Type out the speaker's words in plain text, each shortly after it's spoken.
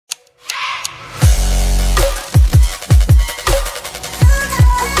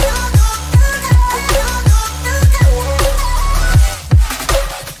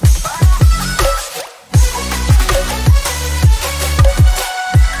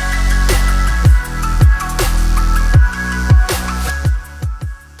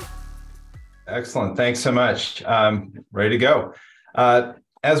Excellent. Thanks so much. Ready to go.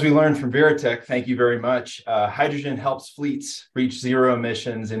 As we learned from Veritech, thank you very much. Hydrogen helps fleets reach zero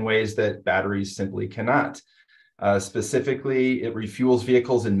emissions in ways that batteries simply cannot. Specifically, it refuels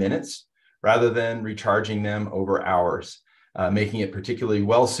vehicles in minutes rather than recharging them over hours, making it particularly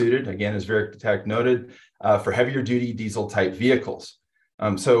well suited, again, as Veritech noted, for heavier duty diesel type vehicles.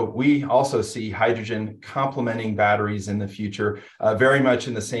 So we also see hydrogen complementing batteries in the future, very much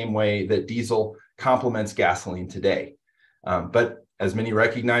in the same way that diesel complements gasoline today. But as many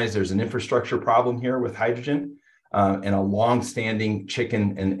recognize, there's an infrastructure problem here with hydrogen and a long-standing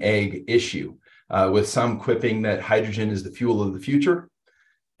chicken and egg issue, with some quipping that hydrogen is the fuel of the future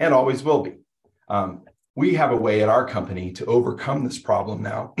and always will be. We have a way at our company to overcome this problem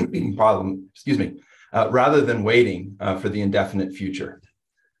now, rather than waiting for the indefinite future.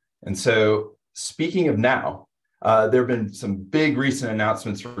 And so speaking of now, there have been some big recent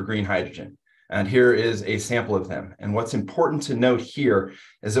announcements for green hydrogen. And here is a sample of them. And what's important to note here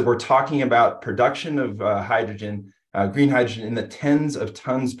is that we're talking about production of hydrogen, green hydrogen in the tens of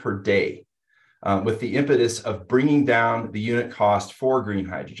tons per day, with the impetus of bringing down the unit cost for green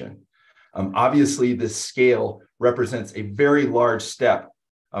hydrogen. Obviously, this scale represents a very large step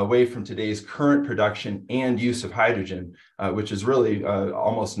away from today's current production and use of hydrogen, which is really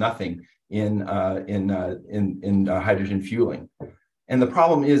almost nothing in hydrogen fueling. And the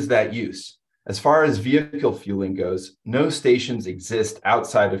problem is that use. As far as vehicle fueling goes, no stations exist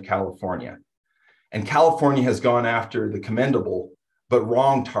outside of California. And California has gone after the commendable but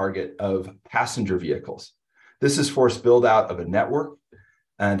wrong target of passenger vehicles. This has forced build out of a network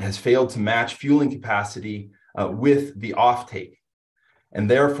and has failed to match fueling capacity with the offtake. And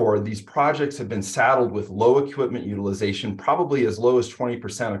therefore, these projects have been saddled with low equipment utilization, probably as low as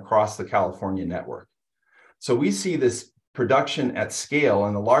 20% across the California network. So we see this production at scale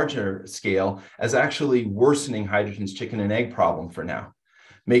and the larger scale as actually worsening hydrogen's chicken and egg problem for now,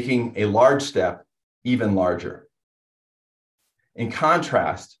 making a large step even larger. In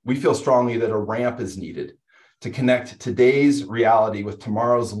contrast, we feel strongly that a ramp is needed to connect today's reality with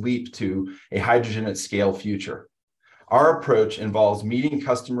tomorrow's leap to a hydrogen at scale future. Our approach involves meeting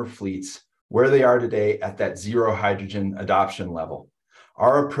customer fleets where they are today at that zero hydrogen adoption level.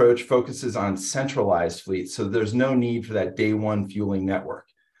 Our approach focuses on centralized fleets, so there's no need for that day one fueling network.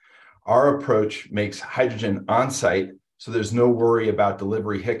 Our approach makes hydrogen on-site, so there's no worry about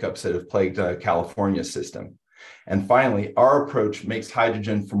delivery hiccups that have plagued California's system. And finally, our approach makes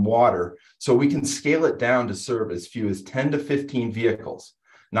hydrogen from water, so we can scale it down to serve as few as 10 to 15 vehicles,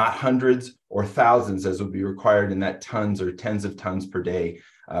 not hundreds or thousands as would be required in that tons or tens of tons per day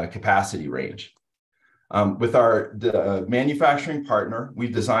capacity range. With our manufacturing partner,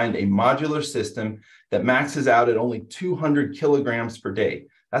 we've designed a modular system that maxes out at only 200 kilograms per day.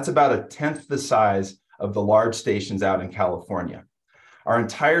 That's about a tenth the size of the large stations out in California. Our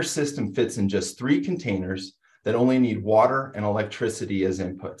entire system fits in just 3 containers that only need water and electricity as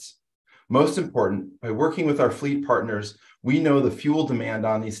inputs. Most important, by working with our fleet partners, we know the fuel demand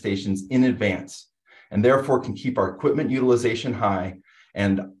on these stations in advance, and therefore can keep our equipment utilization high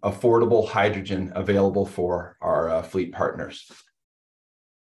and affordable hydrogen available for our fleet partners.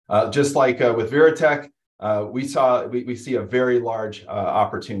 Just like with Veritech, we see a very large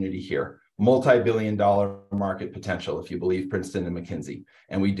opportunity here, multi-billion-dollar market potential, if you believe Princeton and McKinsey,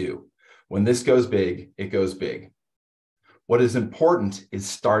 and we do. When this goes big, it goes big. What is important is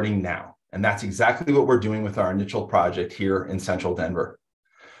starting now, and that's exactly what we're doing with our initial project here in central Denver,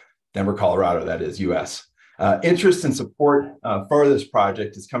 Colorado, that is, US. Interest and support for this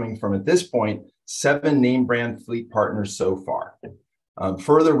project is coming from, at this point, 7 name brand fleet partners so far.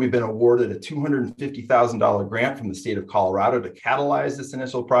 Further, we've been awarded a $250,000 grant from the state of Colorado to catalyze this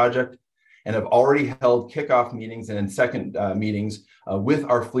initial project and have already held kickoff meetings and second meetings with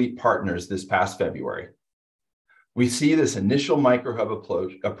our fleet partners this past February. We see this initial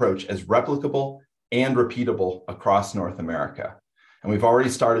microhub approach as replicable and repeatable across North America. And we've already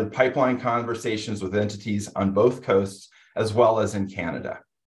started pipeline conversations with entities on both coasts, as well as in Canada.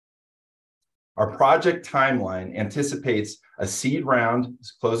 Our project timeline anticipates a seed round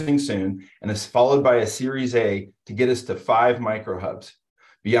closing soon and is followed by a Series A to get us to 5 microhubs.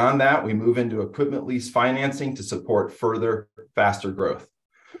 Beyond that, we move into equipment lease financing to support further, faster growth.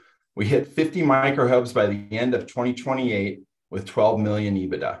 We hit 50 microhubs by the end of 2028 with 12 million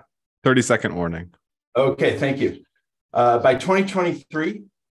EBITDA. 30-second warning. Okay, thank you. By 2023,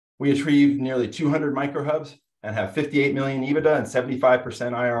 we achieved nearly 200 microhubs and have 58 million EBITDA and 75%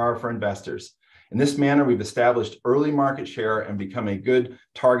 IRR for investors. In this manner, we've established early market share and become a good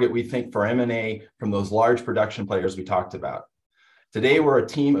target, we think, for M&A from those large production players we talked about. Today, we're a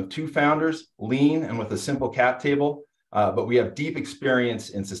team of 2 founders, lean and with a simple cap table, but we have deep experience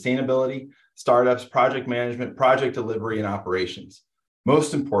in sustainability, startups, project management, project delivery, and operations.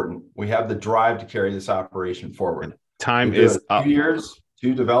 Most important, we have the drive to carry this operation forward. Time is up. 2 years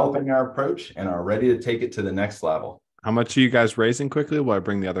to developing our approach and are ready to take it to the next level. How much are you guys raising quickly while I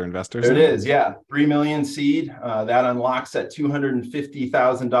bring the other investors There in? it is, yeah. 3 million seed. That unlocks that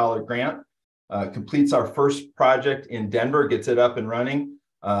 $250,000 grant, completes our first project in Denver, gets it up and running,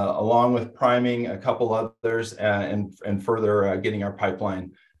 along with priming a couple others and further getting our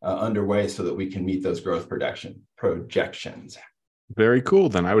pipeline underway so that we can meet those growth projections. Very cool.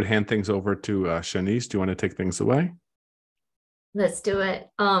 Then I would hand things over to Shaneez. Do you want to take things away? Let's do it.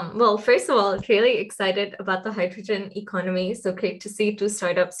 Well, first of all, really excited about the hydrogen economy. So great to see 2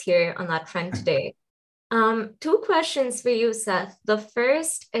 startups here on that front today. 2 questions for you, Seth. The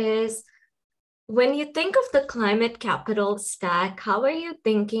first is, when you think of the climate capital stack, how are you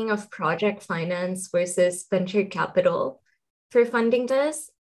thinking of project finance versus venture capital for funding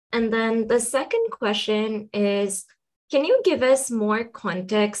this? And then the second question is, can you give us more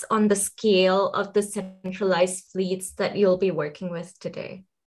context on the scale of the centralized fleets that you'll be working with today?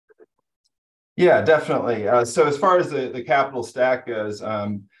 Yeah, definitely. So as far as the capital stack goes,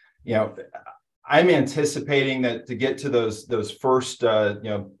 I'm anticipating that to get to those first,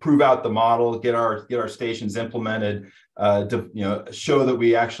 prove out the model, get our stations implemented, show that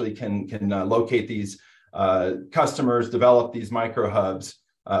we actually can locate these customers, develop these micro hubs,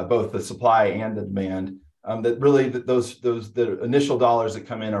 both the supply and the demand. That really the initial dollars that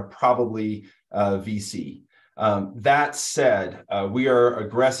come in are probably VC. That said, we are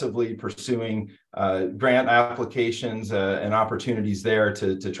aggressively pursuing grant applications and opportunities there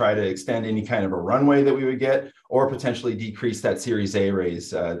to try to extend any kind of a runway that we would get, or potentially decrease that Series A raise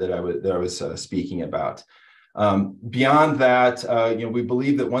that I was speaking about. Beyond that, we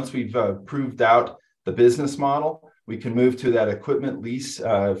believe that once we've proved out the business model, we can move to that equipment lease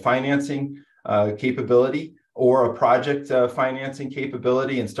financing capability, or a project financing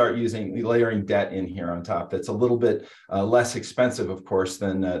capability, and start layering debt in here on top. That's a little bit less expensive, of course,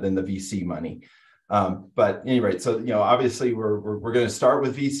 than the VC money. But at any rate, so obviously we're going to start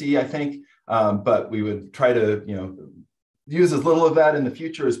with VC, I think, but we would try to use as little of that in the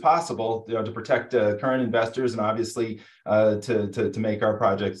future as possible, to protect current investors, and obviously to make our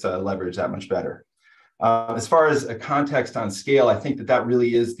projects leverage that much better. As far as a context on scale, I think that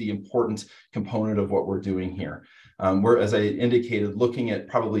really is the important component of what we're doing here. We're, as I indicated, looking at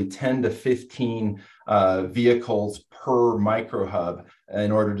probably 10 to 15 vehicles per micro hub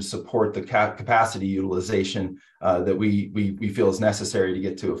in order to support the capacity utilization that we feel is necessary to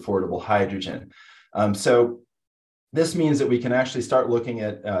get to affordable hydrogen. So this means that we can actually start looking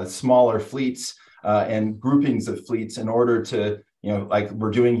at smaller fleets and groupings of fleets in order to, like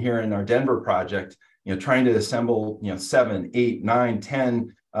we're doing here in our Denver project, trying to assemble, 7, 8, 9,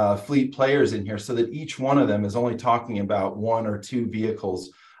 10 fleet players in here, so that each one of them is only talking about 1 or 2 vehicles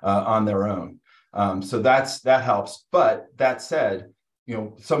on their own. So that helps. But that said,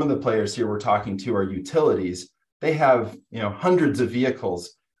 some of the players here we're talking to are utilities. They have, hundreds of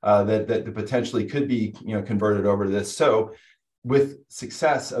vehicles that potentially could be, converted over to this. So with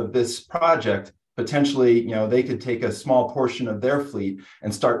success of this project, potentially, they could take a small portion of their fleet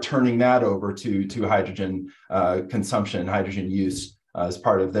and start turning that over to hydrogen consumption, hydrogen use as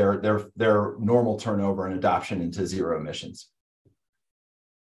part of their normal turnover and adoption into zero emissions.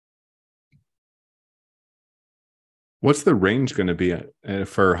 What's the range going to be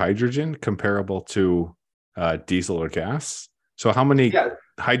for hydrogen comparable to diesel or gas? So how many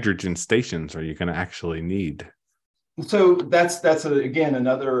hydrogen stations are you going to actually need? So that's again,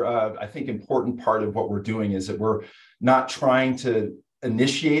 another, I think, important part of what we're doing is that we're not trying to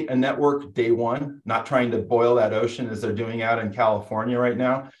initiate a network day one, not trying to boil that ocean as they're doing out in California right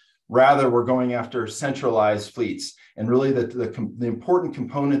now. Rather, we're going after centralized fleets. And really the important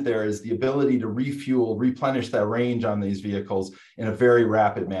component there is the ability to replenish that range on these vehicles in a very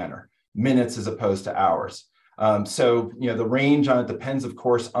rapid manner, minutes as opposed to hours. So, the range on it depends, of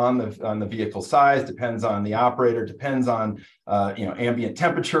course, on the vehicle size, depends on the operator, depends on, ambient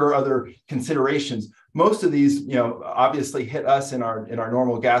temperature, other considerations. Most of these, obviously hit us in our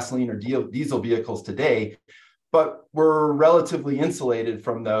normal gasoline or diesel vehicles today, but we're relatively insulated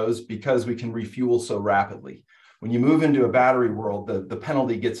from those because we can refuel so rapidly. When you move into a battery world, the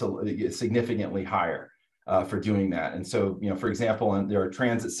penalty gets significantly higher for doing that. And so, for example, there are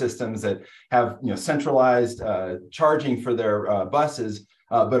transit systems that have, centralized charging for their buses,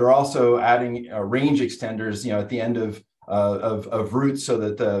 but are also adding range extenders, at the end of of routes so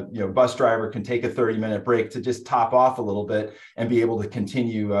that the bus driver can take a 30-minute break to just top off a little bit and be able to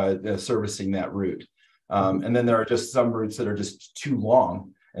continue servicing that route. And then there are just some routes that are just too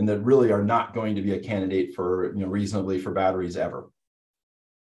long and that really are not going to be a candidate for reasonably for batteries ever.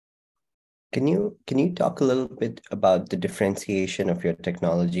 Can you talk a little bit about the differentiation of your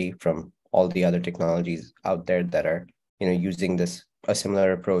technology from all the other technologies out there that are using a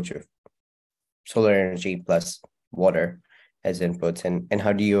similar approach of solar energy plus water as inputs, and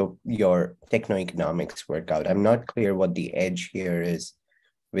how do your techno-economics work out? I'm not clear what the edge here is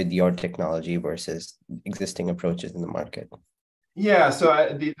with your technology versus existing approaches in the market. Yeah,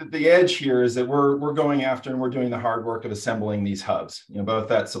 so the edge here is that we're going after and we're doing the hard work of assembling these hubs, both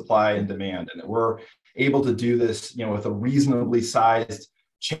that supply and demand, and that we're able to do this, with a reasonably sized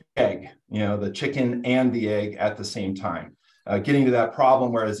egg, the chicken and the egg at the same time. Getting to that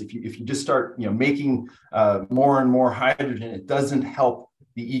problem, whereas if you just start, making more and more hydrogen, it doesn't help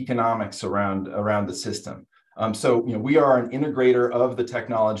the economics around the system. So we are an integrator of the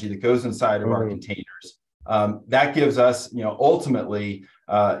technology that goes inside of our containers. That gives us, ultimately,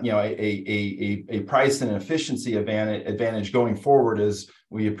 a price and efficiency advantage going forward as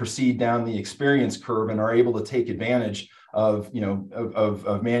we proceed down the experience curve and are able to take advantage of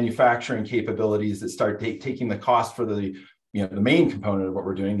manufacturing capabilities that start taking the cost for the main component of what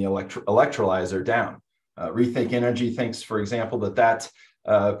we're doing, the electrolyzer, down. Rethink Energy thinks, for example, that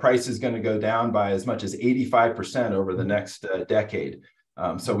price is going to go down by as much as 85% over the next decade.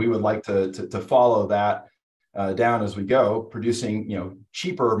 So we would like to follow that down as we go, producing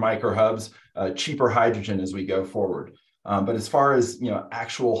cheaper micro hubs, cheaper hydrogen as we go forward. But as far as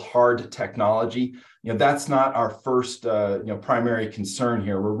actual hard technology, that's not our first primary concern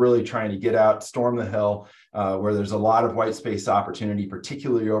here. We're really trying to get out, storm the hill, where there's a lot of white space opportunity,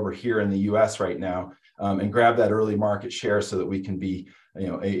 particularly over here in the U.S. right now, and grab that early market share so that we can be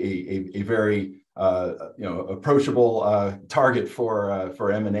a very approachable target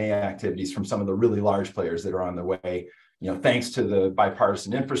for M&A activities from some of the really large players that are on the way, thanks to the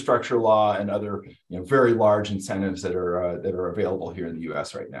bipartisan infrastructure law and other very large incentives that are available here in the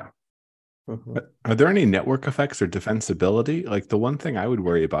U.S. right now. Are there any network effects or defensibility? Like, the one thing I would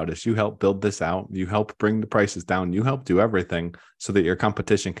worry about is you help build this out, you help bring the prices down, you help do everything so that your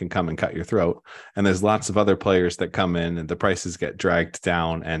competition can come and cut your throat. And there's lots of other players that come in and the prices get dragged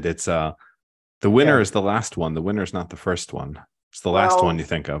down, and it's the winner is the last one. The winner is not the first one. It's the last one you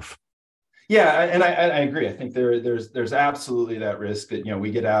think of. Yeah, and I agree. I think there's absolutely that risk that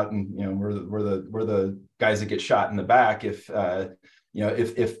we get out and we're the guys that get shot in the back if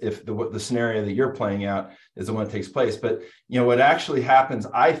the scenario that you're playing out is the one that takes place. But what actually happens,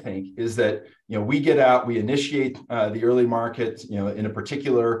 I think, is that we get out, we initiate the early market in a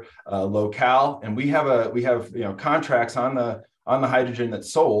particular locale, and we have contracts on the hydrogen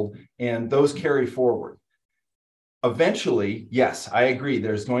that's sold, and those carry forward. Eventually, yes, I agree.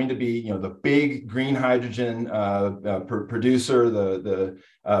 There's going to be, the big green hydrogen producer, the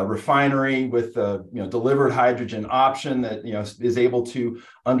refinery with the delivered hydrogen option that is able to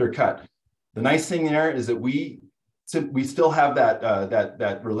undercut. The nice thing there is that we still have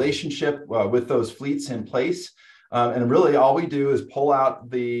that relationship with those fleets in place, and really all we do is pull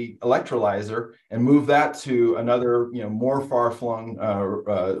out the electrolyzer and move that to another, more far-flung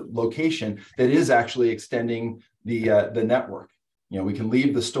location that is actually extending the network. We can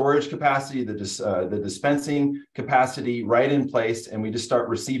leave the storage capacity, the dispensing capacity right in place, and we just start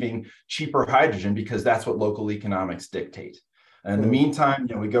receiving cheaper hydrogen because that's what local economics dictate. And in the meantime,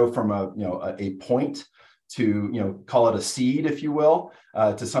 we go from a point to, call it a seed, if you will,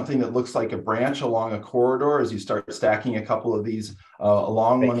 to something that looks like a branch along a corridor as you start stacking a couple of these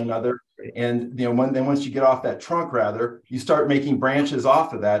along one another. And once you get off that trunk, rather, you start making branches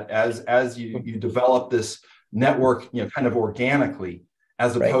off of that as you develop this network, kind of organically,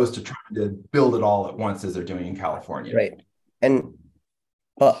 as opposed to trying to build it all at once as they're doing in California. Right. And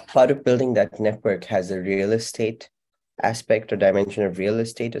part of building that network has a real estate aspect or dimension of real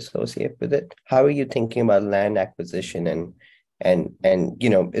estate associated with it. How are you thinking about land acquisition and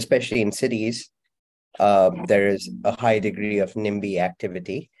especially in cities, there is a high degree of NIMBY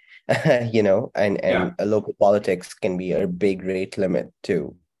activity, and local politics can be a big rate limit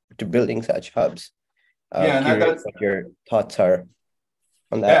to building such hubs. And that's what your thoughts are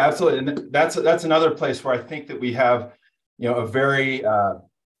on that. Yeah, absolutely. And that's another place where I think that we have, a very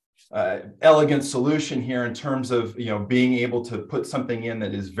elegant solution here in terms of, being able to put something in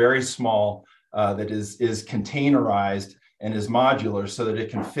that is very small, that is containerized and is modular so that it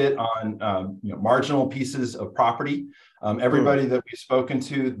can fit on, marginal pieces of property, Everybody that we've spoken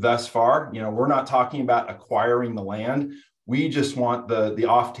to thus far, we're not talking about acquiring the land. We just want the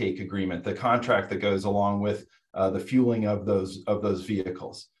offtake agreement, the contract that goes along with the fueling of those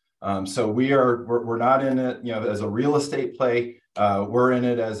vehicles. So we're not in it, as a real estate play. We're in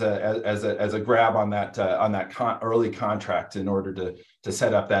it as a grab on that early contract in order to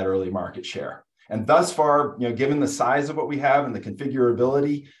set up that early market share. And thus far, given the size of what we have and the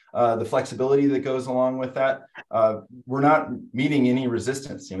configurability, the flexibility that goes along with that, we're not meeting any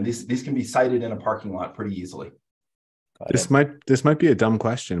resistance. These can be sited in a parking lot pretty easily. This might be a dumb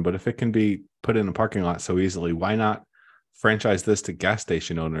question, but if it can be put in a parking lot so easily, why not franchise this to gas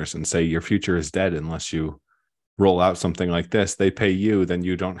station owners and say your future is dead unless you roll out something like this? They pay you, then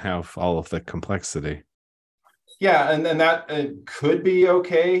you don't have all of the complexity. Yeah, and that could be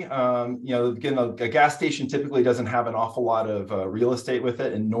okay. Again, a gas station typically doesn't have an awful lot of real estate with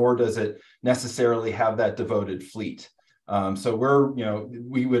it, and nor does it necessarily have that devoted fleet. So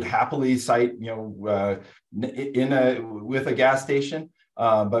we would happily site, with a gas station,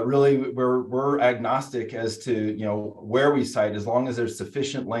 but really we're agnostic as to where we site, as long as there's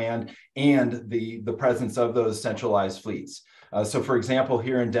sufficient land and the presence of those centralized fleets. So, for example,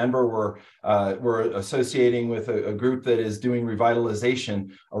 here in Denver, we're associating with a group that is doing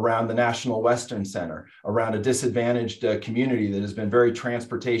revitalization around the National Western Center, around a disadvantaged community that has been very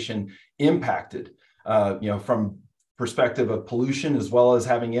transportation impacted, from perspective of pollution, as well as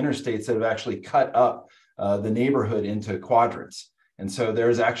having interstates that have actually cut up the neighborhood into quadrants. And so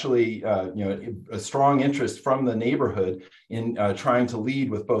there's actually a strong interest from the neighborhood in trying to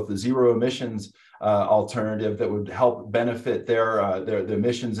lead with both the zero emissions alternative that would help benefit their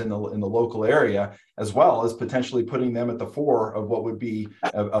emissions in the local area, as well as potentially putting them at the fore of what would be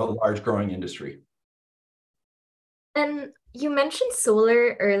a large growing industry. And you mentioned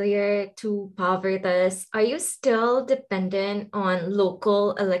solar earlier to power this. Are you still dependent on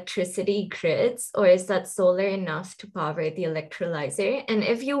local electricity grids, or is that solar enough to power the electrolyzer? And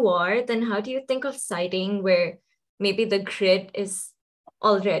if you are, then how do you think of siting where maybe the grid is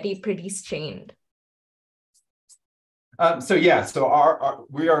already pretty strained? We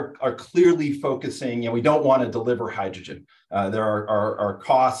are clearly focusing, we don't want to deliver hydrogen. There are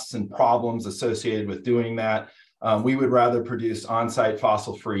costs and problems associated with doing that. We would rather produce on-site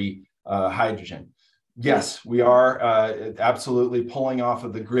fossil-free hydrogen. Yes, we are absolutely pulling off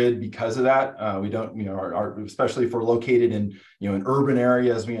of the grid because of that. We don't, especially if we're located in, an urban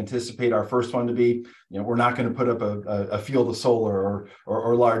area, as we anticipate our first one to be, we're not going to put up a field of solar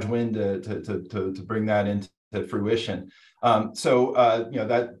or large wind to bring that into fruition. We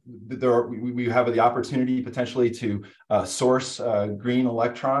have the opportunity potentially to source green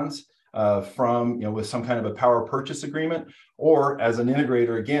electrons from, with some kind of a power purchase agreement, or as an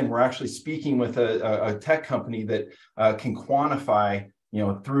integrator. Again, we're actually speaking with a tech company that can quantify,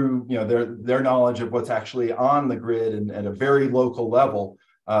 through their knowledge of what's actually on the grid and at a very local level,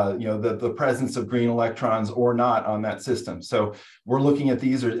 the presence of green electrons or not on that system. So we're looking at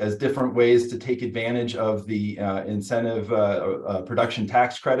these as different ways to take advantage of the incentive production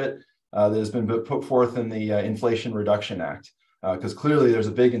tax credit that has been put forth in the Inflation Reduction Act. Because clearly there's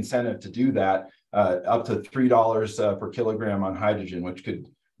a big incentive to do that, up to $3 per kilogram on hydrogen, which could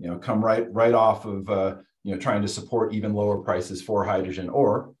come right off of trying to support even lower prices for hydrogen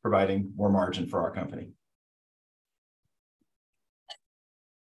or providing more margin for our company.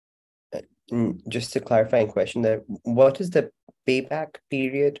 Just a clarifying question there. What is the payback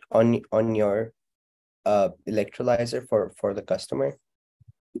period on your electrolyzer for the customer?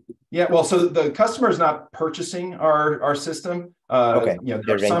 Yeah, well, so the customer is not purchasing our system. Okay.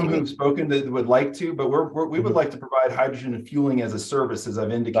 There are some who've spoken that would like to, but we would like to provide hydrogen and fueling as a service, as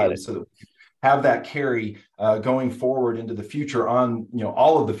I've indicated, so that we have that carry going forward into the future on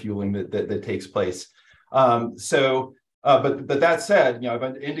all of the fueling that takes place. But that said,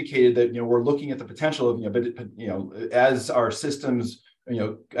 I've indicated that we're looking at the potential of as our systems.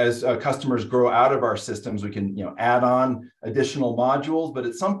 As customers grow out of our systems, we can, add on additional modules, but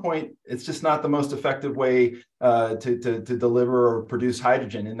at some point, it's just not the most effective way to deliver or produce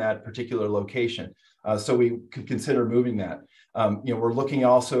hydrogen in that particular location. So we could consider moving that. We're looking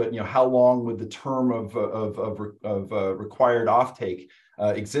also at, how long would the term of required offtake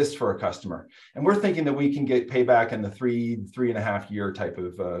exist for a customer, and we're thinking that we can get payback in the 3.5 year type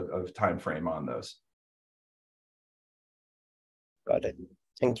of time frame on those. Got it.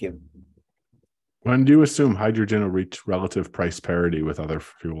 Thank you. When do you assume hydrogen will reach relative price parity with other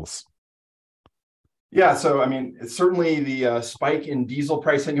fuels? Yeah, so I mean, certainly the spike in diesel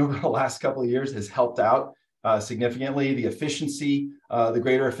pricing over the last couple of years has helped out. significantly. The efficiency, the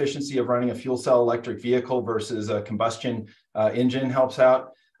greater efficiency of running a fuel cell electric vehicle versus a combustion engine helps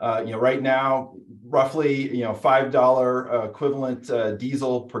out. Right now, roughly, $5 equivalent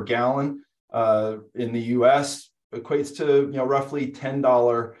diesel per gallon in the U.S. equates to, roughly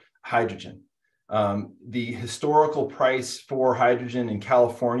 $10 hydrogen. The historical price for hydrogen in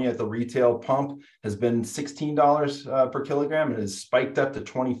California at the retail pump has been $16 per kilogram. It has spiked up to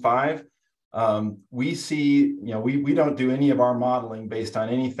 25. We see, we don't do any of our modeling based on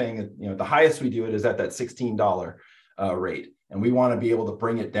anything. The highest we do it is at that $16 rate, and we want to be able to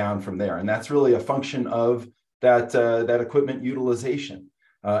bring it down from there. And that's really a function of that equipment utilization.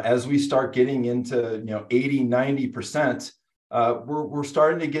 As we start getting into 80, 90%, we're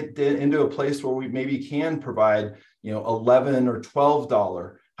starting to get into a place where we maybe can provide $11 or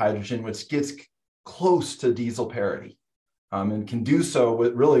 $12 hydrogen, which gets close to diesel parity, and can do so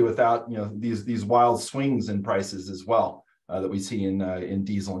without these wild swings in prices as well that we see in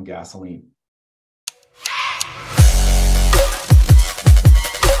diesel and gasoline.